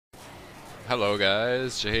Hello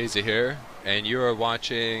guys, Jahazy here, and you are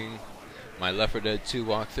watching my Left 4 Dead 2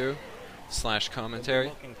 walkthrough slash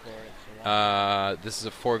commentary. This is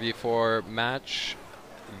a 4v4 match.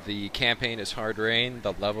 The campaign is Hard Rain,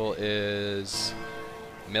 the level is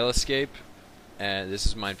Mill Escape, and this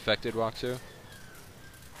is my Infected walkthrough.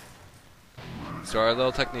 So our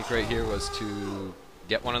little technique right here was to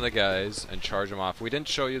get one of the guys and charge him off. We didn't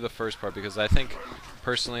show you the first part because I think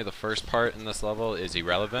personally the first part in this level is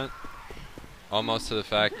irrelevant. Almost to the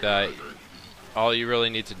fact that all you really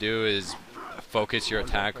need to do is focus your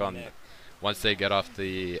attack on once they get off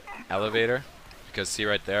the elevator. Because see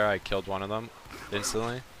right there, I killed one of them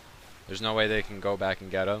instantly. There's no way they can go back and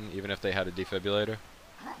get him, even if they had a defibrillator.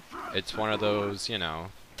 It's one of those, you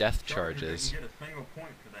know, death charges.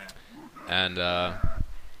 And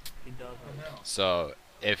so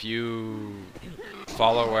if you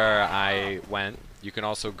follow where I went, you can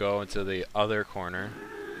also go into the other corner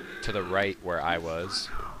to the right where I was.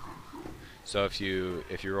 So if you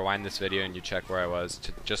rewind this video and you check where I was,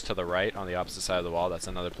 just to the right on the opposite side of the wall, that's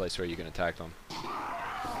another place where you can attack them.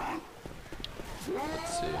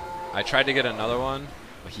 Let's see. I tried to get another one,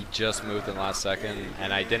 but he just moved in the last second,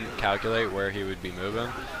 and I didn't calculate where he would be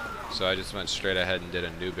moving, so I just went straight ahead and did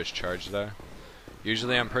a noobish charge there.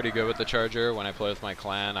 Usually I'm pretty good with the charger. When I play with my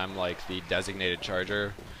clan, I'm like the designated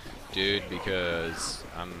charger dude because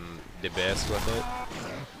I'm the best with it.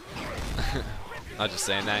 Not just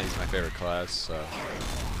saying that, he's my favorite class. So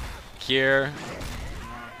here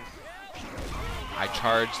I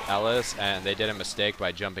charged Ellis and they did a mistake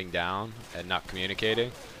by jumping down and not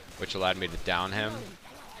communicating, which allowed me to down him,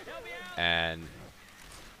 and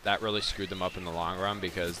that really screwed them up in the long run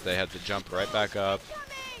because they had to jump right back up,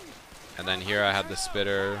 and then here I had the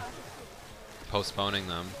spitter postponing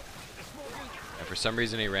them, and for some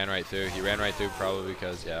reason he ran right through. He ran right through probably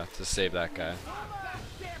because, yeah, to save that guy.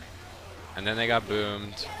 And then they got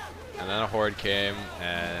boomed, and then a horde came,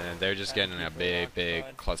 and they're just getting a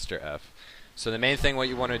big cluster F. So the main thing what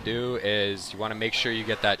you want to do is you want to make sure you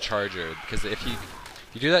get that charger, because if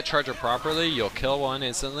you do that charger properly, you'll kill one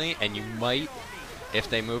instantly, and you might, if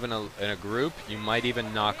they move in a group, you might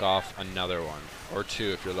even knock off another one, or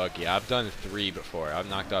two if you're lucky. I've done 3 before. I've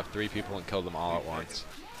knocked off 3 people and killed them all at once.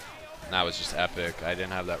 And that was just epic. I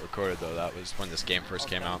didn't have that recorded though. That was when this game first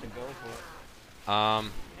came out.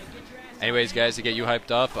 Anyways, guys, to get you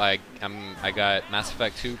hyped up, I got Mass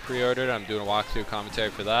Effect 2 pre-ordered. I'm doing a walkthrough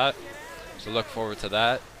commentary for that, so look forward to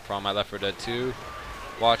that for all my Left 4 Dead 2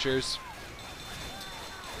 watchers.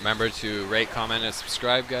 Remember to rate, comment, and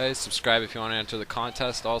subscribe, guys. Subscribe if you want to enter the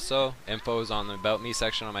contest also. Info is on the About Me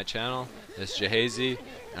section on my channel. This is Jahazy,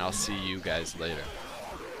 and I'll see you guys later.